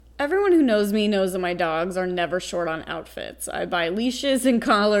Everyone who knows me knows that my dogs are never short on outfits. I buy leashes and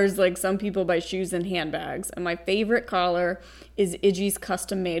collars like some people buy shoes and handbags. And my favorite collar is Iggy's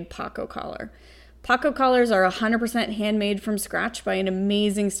custom-made Paco collar. Paco collars are 100% handmade from scratch by an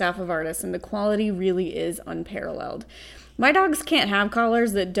amazing staff of artists, and the quality really is unparalleled. My dogs can't have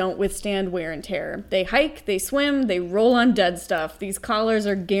collars that don't withstand wear and tear. They hike, they swim, they roll on dead stuff. These collars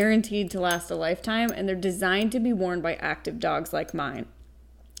are guaranteed to last a lifetime, and they're designed to be worn by active dogs like mine.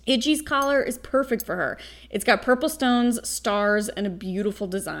 Iggy's collar is perfect for her. It's got purple stones, stars, and a beautiful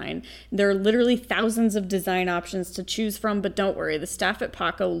design. There are literally thousands of design options to choose from, but don't worry, the staff at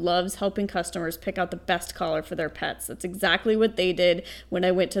Paco loves helping customers pick out the best collar for their pets. That's exactly what they did when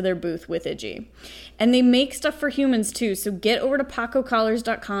I went to their booth with Iggy. And they make stuff for humans too, so get over to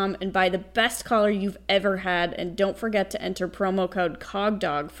PacoCollars.com and buy the best collar you've ever had, and don't forget to enter promo code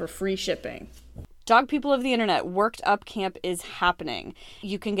COGDOG for free shipping. Dog people of the internet, Worked Up Camp is happening.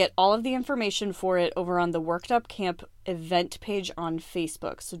 You can get all of the information for it over on the Worked Up Camp event page on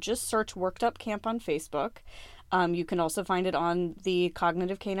Facebook. So just search Worked Up Camp on Facebook. You can also find it on the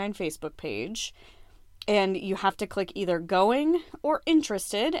Cognitive Canine Facebook page. And you have to click either going or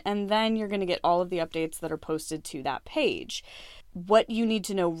interested, and then you're going to get all of the updates that are posted to that page. What you need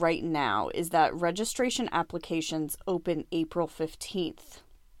to know right now is that registration applications open April 15th.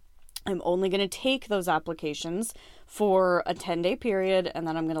 I'm only going to take those applications for a 10-day period, and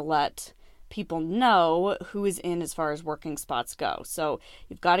then I'm going to let people know who is in as far as working spots go. So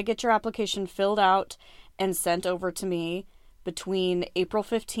you've got to get your application filled out and sent over to me between April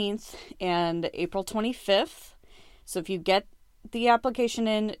 15th and April 25th. So if you get the application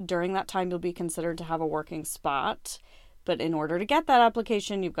in during that time, you'll be considered to have a working spot. But in order to get that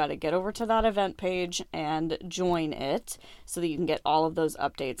application, you've got to get over to that event page and join it so that you can get all of those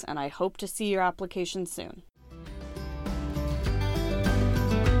updates. And I hope to see your application soon.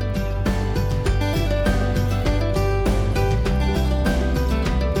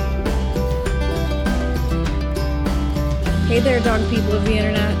 Hey there, dog people of the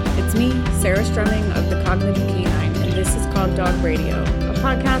internet. It's me, Sarah Strumming of the Cognitive Canine, and this is Cog Dog Radio, a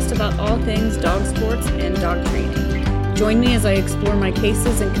podcast about all things dog sports and dog training. Join me as I explore my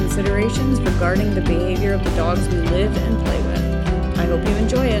cases and considerations regarding the behavior of the dogs we live and play with. I hope you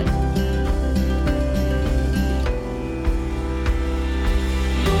enjoy it.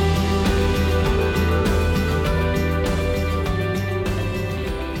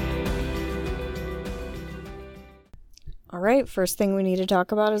 All right, first thing we need to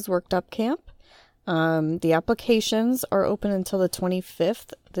talk about is Worked Up Camp. The applications are open until the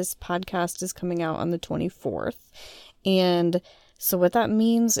 25th. This podcast is coming out on the 24th. And so what that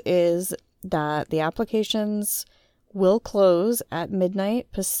means is that the applications will close at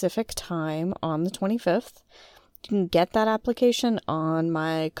midnight Pacific time on the 25th. You can get that application on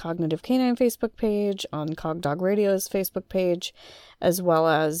my Cognitive Canine Facebook page, on Cog Dog Radio's Facebook page, as well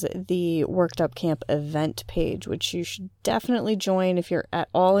as the Worked Up Camp event page, which you should definitely join if you're at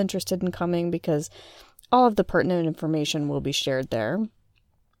all interested in coming, because all of the pertinent information will be shared there.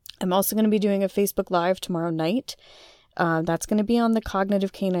 I'm also going to be doing a Facebook Live tomorrow night. That's going to be on the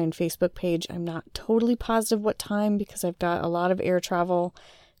Cognitive Canine Facebook page. I'm not totally positive what time because I've got a lot of air travel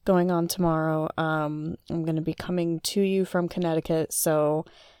going on tomorrow. I'm going to be coming to you from Connecticut, so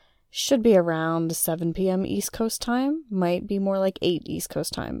should be around 7 p.m. East Coast time. Might be more like 8 East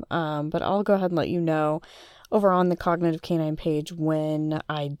Coast time. But I'll go ahead and let you know over on the Cognitive Canine page when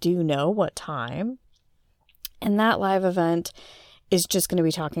I do know what time. And that live event is just going to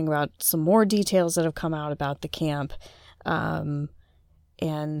be talking about some more details that have come out about the camp, and,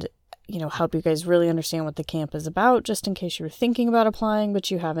 you know, help you guys really understand what the camp is about, just in case you were thinking about applying, but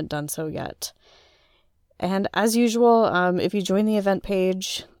you haven't done so yet. And as usual, if you join the event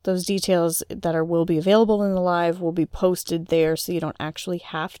page, those details that will be available in the live will be posted there, so you don't actually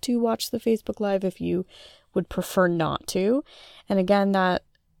have to watch the Facebook Live if you would prefer not to. And again, that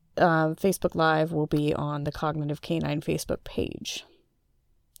Facebook Live will be on the Cognitive Canine Facebook page.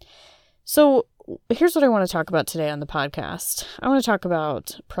 So here's what I want to talk about today on the podcast. I want to talk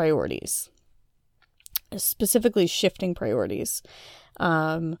about priorities, specifically shifting priorities.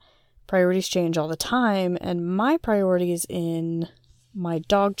 Priorities change all the time, and my priorities in my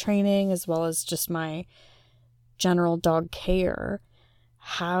dog training, as well as just my general dog care,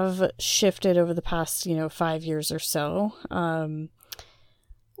 have shifted over the past, 5 years or so.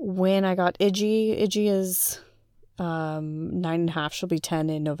 When I got Iggy is 9.5, she'll be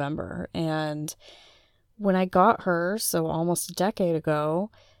 10 in November. And when I got her, so almost a decade ago,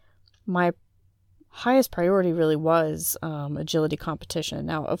 my highest priority really was agility competition.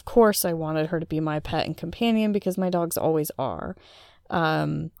 Now, of course, I wanted her to be my pet and companion because my dogs always are.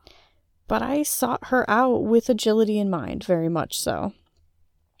 but I sought her out with agility in mind, very much so.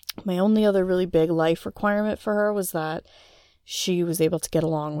 My only other really big life requirement for her was that she was able to get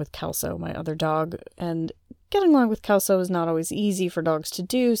along with Kelso, my other dog, and getting along with Kelso is not always easy for dogs to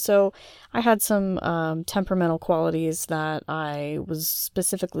do, so I had some temperamental qualities that I was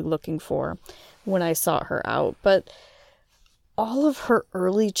specifically looking for when I sought her out. But all of her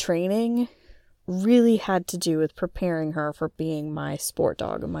early training really had to do with preparing her for being my sport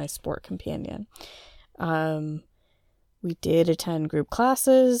dog and my sport companion. We did attend group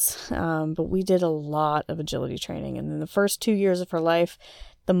classes, but we did a lot of agility training. And in the first 2 years of her life,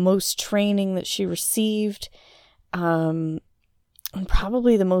 the most training that she received, and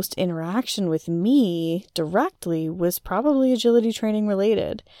probably the most interaction with me directly, was probably agility training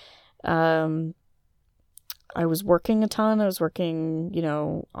related. I was working a ton. I was working,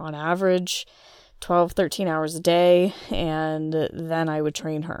 on average 12, 13 hours a day, and then I would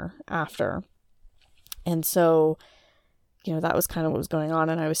train her after. And so, that was kind of what was going on,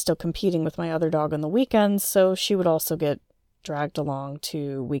 and I was still competing with my other dog on the weekends, so she would also get dragged along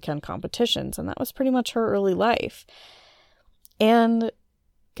to weekend competitions, and that was pretty much her early life. And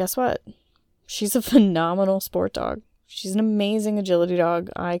guess what? She's a phenomenal sport dog. She's an amazing agility dog.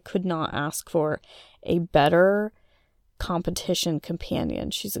 I could not ask for a better competition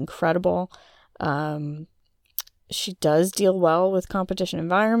companion. She's incredible. She does deal well with competition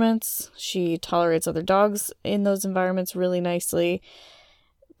environments. She tolerates other dogs in those environments really nicely.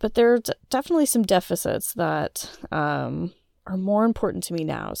 But there are definitely some deficits that are more important to me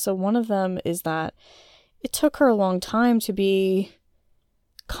now. So one of them is that it took her a long time to be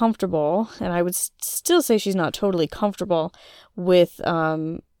comfortable, and I would still say she's not totally comfortable with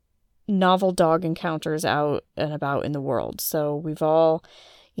novel dog encounters out and about in the world. So we all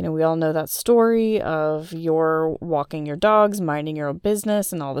know that story of you're walking your dogs, minding your own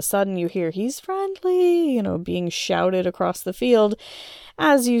business, and all of a sudden you hear he's friendly, being shouted across the field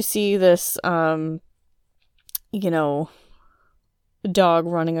as you see this, dog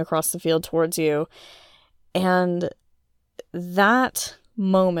running across the field towards you. And that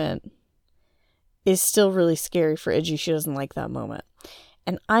moment is still really scary for Iggy. She doesn't like that moment.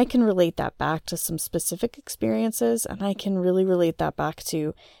 And I can relate that back to some specific experiences, and I can really relate that back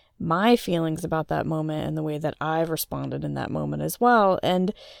to my feelings about that moment and the way that I've responded in that moment as well.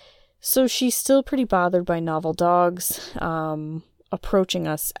 And so she's still pretty bothered by novel dogs approaching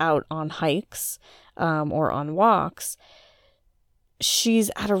us out on hikes or on walks. She's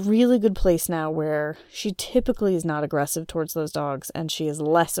at a really good place now where she typically is not aggressive towards those dogs, and she is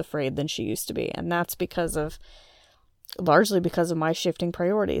less afraid than she used to be. And that's largely because of my shifting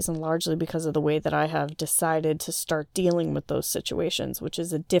priorities, and largely because of the way that I have decided to start dealing with those situations, which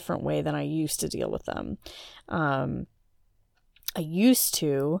is a different way than I used to deal with them. I used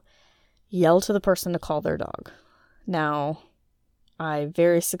to yell to the person to call their dog. Now, I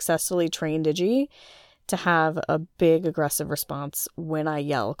very successfully trained Iggy to have a big aggressive response when I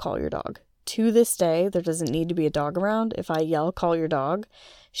yell, call your dog. To this day, there doesn't need to be a dog around. If I yell, call your dog,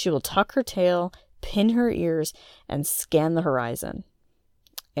 she will tuck her tail, pin her ears, and scan the horizon.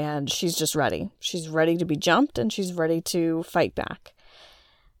 And she's just ready. She's ready to be jumped, and she's ready to fight back.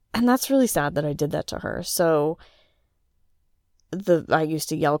 And that's really sad that I did that to her. So I used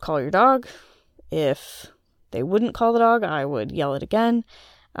to yell, call your dog. If they wouldn't call the dog, I would yell it again.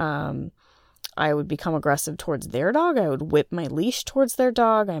 I would become aggressive towards their dog. I would whip my leash towards their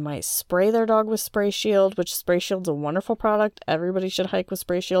dog. I might spray their dog with Spray Shield, which Spray Shield's a wonderful product. Everybody should hike with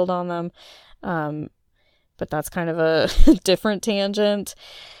Spray Shield on them. But that's kind of a different tangent.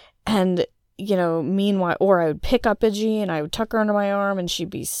 And, meanwhile, or I would pick up Iggy and I would tuck her under my arm, and she'd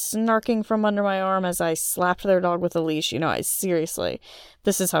be snarking from under my arm as I slapped their dog with a leash. Seriously,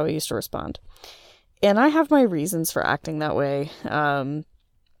 this is how I used to respond. And I have my reasons for acting that way.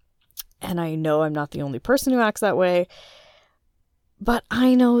 And I know I'm not the only person who acts that way, but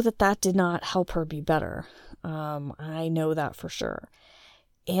I know that did not help her be better. I know that for sure.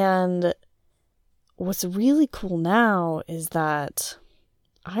 And what's really cool now is that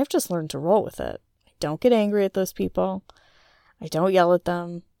I've just learned to roll with it. I don't get angry at those people. I don't yell at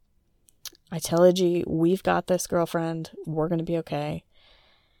them. I tell Iggy, we've got this, girlfriend. We're going to be okay.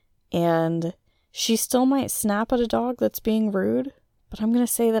 And she still might snap at a dog that's being rude, but I'm going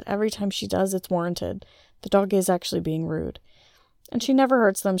to say that every time she does, it's warranted. The dog is actually being rude. And she never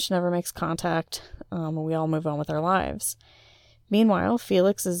hurts them. She never makes contact. And we all move on with our lives. Meanwhile,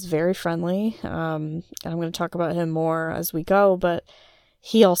 Felix is very friendly. And I'm going to talk about him more as we go. But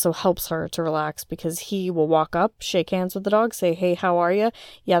he also helps her to relax because he will walk up, shake hands with the dog, say, hey, how are you?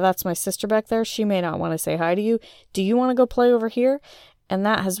 Yeah, that's my sister back there. She may not want to say hi to you. Do you want to go play over here? And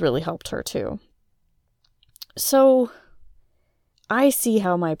that has really helped her too. So I see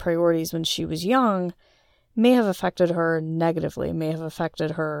how my priorities when she was young may have affected her negatively, may have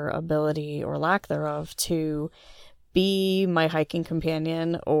affected her ability or lack thereof to be my hiking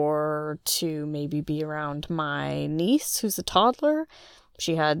companion, or to maybe be around my niece who's a toddler.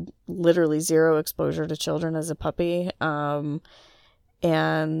 She had literally zero exposure to children as a puppy. And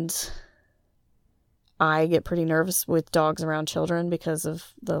I get pretty nervous with dogs around children because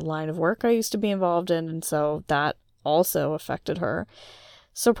of the line of work I used to be involved in. And so that also affected her.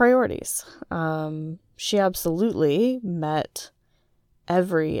 So priorities. She absolutely met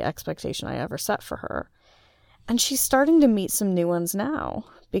every expectation I ever set for her. And she's starting to meet some new ones now,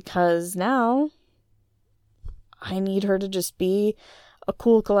 because now I need her to just be a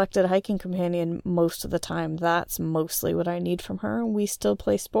cool, collected hiking companion most of the time. That's mostly what I need from her. We still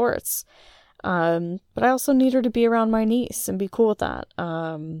play sports. But I also need her to be around my niece and be cool with that.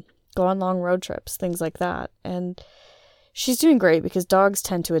 Go on long road trips, things like that. And she's doing great, because dogs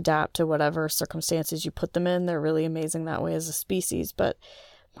tend to adapt to whatever circumstances you put them in. They're really amazing that way as a species. But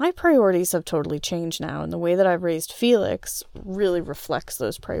my priorities have totally changed now, and the way that I've raised Felix really reflects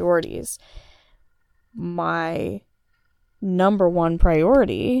those priorities. My number one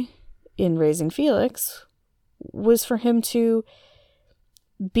priority in raising Felix was for him to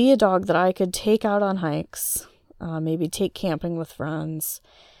be a dog that I could take out on hikes, maybe take camping with friends,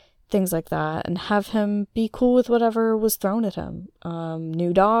 things like that, and have him be cool with whatever was thrown at him.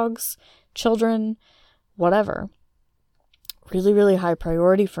 New dogs, children, whatever. Really, really high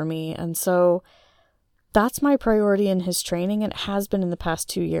priority for me. And so that's my priority in his training, and it has been in the past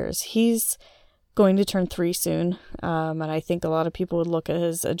 2 years. He's going to turn 3 soon. And I think a lot of people would look at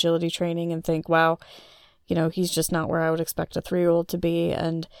his agility training and think, wow, he's just not where I would expect a 3-year-old to be.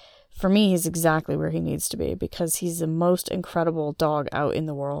 And for me, he's exactly where he needs to be, because he's the most incredible dog out in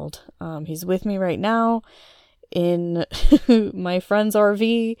the world. He's with me right now in my friend's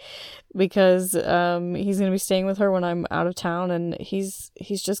RV, because he's going to be staying with her when I'm out of town, and he's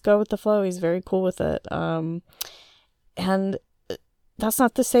just go with the flow. He's very cool with it. And that's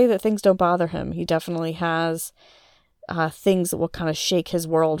not to say that things don't bother him. He definitely has things that will kind of shake his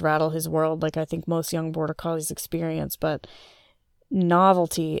world, rattle his world, like I think most young border collies experience, but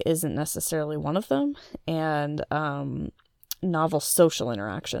novelty isn't necessarily one of them. And novel social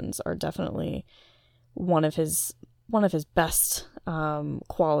interactions are definitely one of his best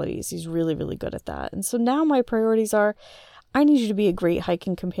qualities. He's really, really good at that. And so now my priorities are, I need you to be a great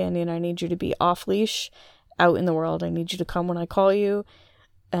hiking companion. I need you to be off leash out in the world. I need you to come when I call you,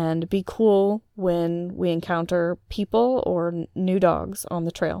 and be cool when we encounter people or new dogs on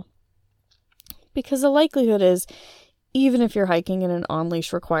the trail. Because the likelihood is, even if you're hiking in an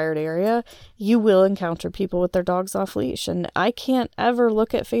on-leash required area, you will encounter people with their dogs off leash. And I can't ever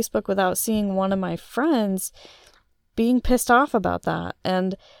look at Facebook without seeing one of my friends being pissed off about that.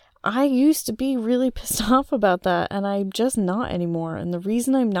 And I used to be really pissed off about that, and I'm just not anymore. And the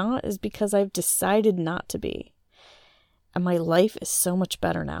reason I'm not is because I've decided not to be. And my life is so much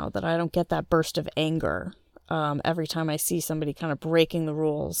better now that I don't get that burst of anger every time I see somebody kind of breaking the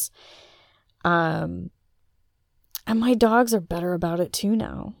rules. And my dogs are better about it too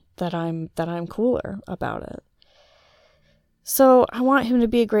now that I'm cooler about it. So I want him to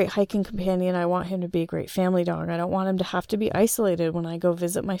be a great hiking companion. I want him to be a great family dog. I don't want him to have to be isolated when I go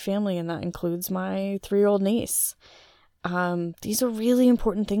visit my family, and that includes my 3-year-old niece. These are really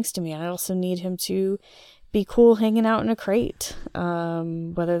important things to me. I also need him to be cool hanging out in a crate,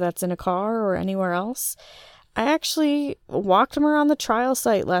 whether that's in a car or anywhere else. I actually walked him around the trial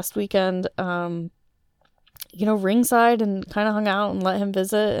site last weekend, ringside, and kind of hung out and let him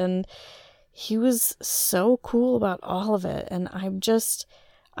visit, and he was so cool about all of it. And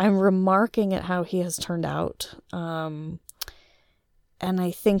I'm remarking at how he has turned out. And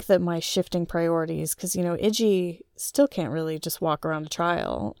I think that my shifting priorities, because, Iggy still can't really just walk around a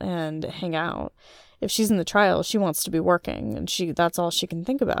trial and hang out. If she's in the trial, she wants to be working, and that's all she can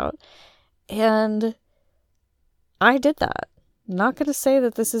think about. And I did that. I'm not going to say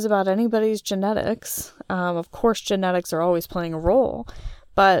that this is about anybody's genetics. Of course, genetics are always playing a role,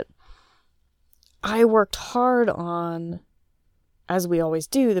 but I worked hard on, as we always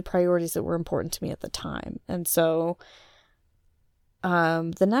do, the priorities that were important to me at the time. And so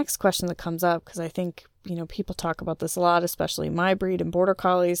the next question that comes up, because I think, people talk about this a lot, especially my breed and border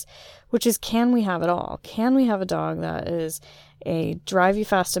collies, which is, can we have it all? Can we have a dog that is a drive you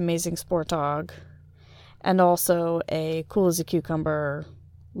fast, amazing sport dog, and also a cool as a cucumber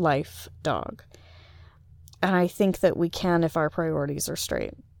life dog? And I think that we can if our priorities are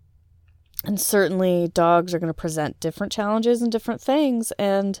straight. And certainly dogs are going to present different challenges and different things,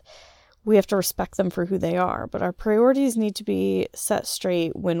 and we have to respect them for who they are. But our priorities need to be set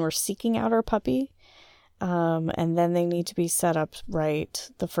straight when we're seeking out our puppy. And then they need to be set up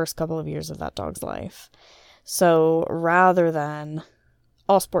right the first couple of years of that dog's life. So rather than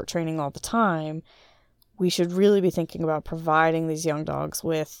all sport training all the time, we should really be thinking about providing these young dogs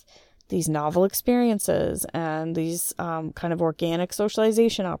with these novel experiences and these kind of organic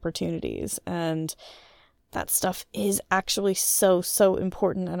socialization opportunities. And that stuff is actually so, so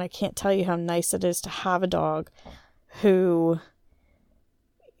important. And I can't tell you how nice it is to have a dog who,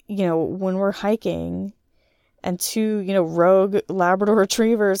 you know, when we're hiking and two, you know, rogue Labrador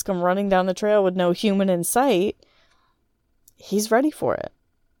retrievers come running down the trail with no human in sight, he's ready for it.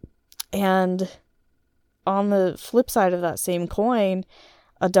 And on the flip side of that same coin,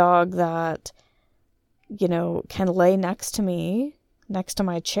 a dog that, you know, can lay next to me, next to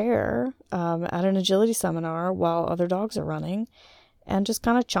my chair, at an agility seminar while other dogs are running, and just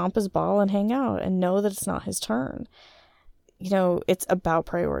kind of chomp his ball and hang out and know that it's not his turn. You know, it's about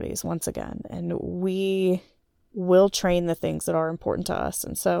priorities once again, and we will train the things that are important to us.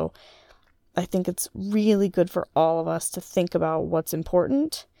 And so I think it's really good for all of us to think about what's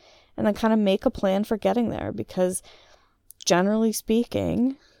important and then kind of make a plan for getting there, because generally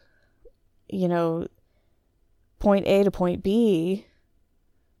speaking, you know, point A to point B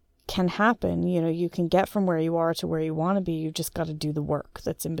can happen. You know, you can get from where you are to where you want to be. You just got to do the work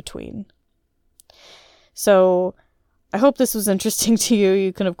that's in between. So I hope this was interesting to you.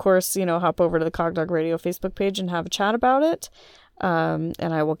 You can, of course, you know, hop over to the Cog Dog Radio Facebook page and have a chat about it. And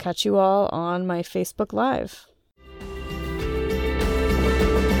I will catch you all on my Facebook Live.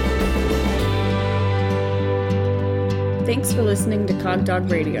 Thanks for listening to Cog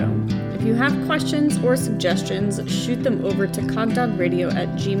Dog Radio. If you have questions or suggestions, shoot them over to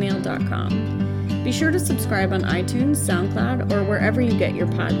cogdogradio@gmail.com. Be sure to subscribe on iTunes, SoundCloud, or wherever you get your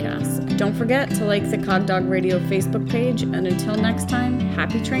podcasts. Don't forget to like the Cog Dog Radio Facebook page, and until next time,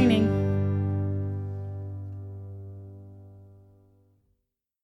 happy training!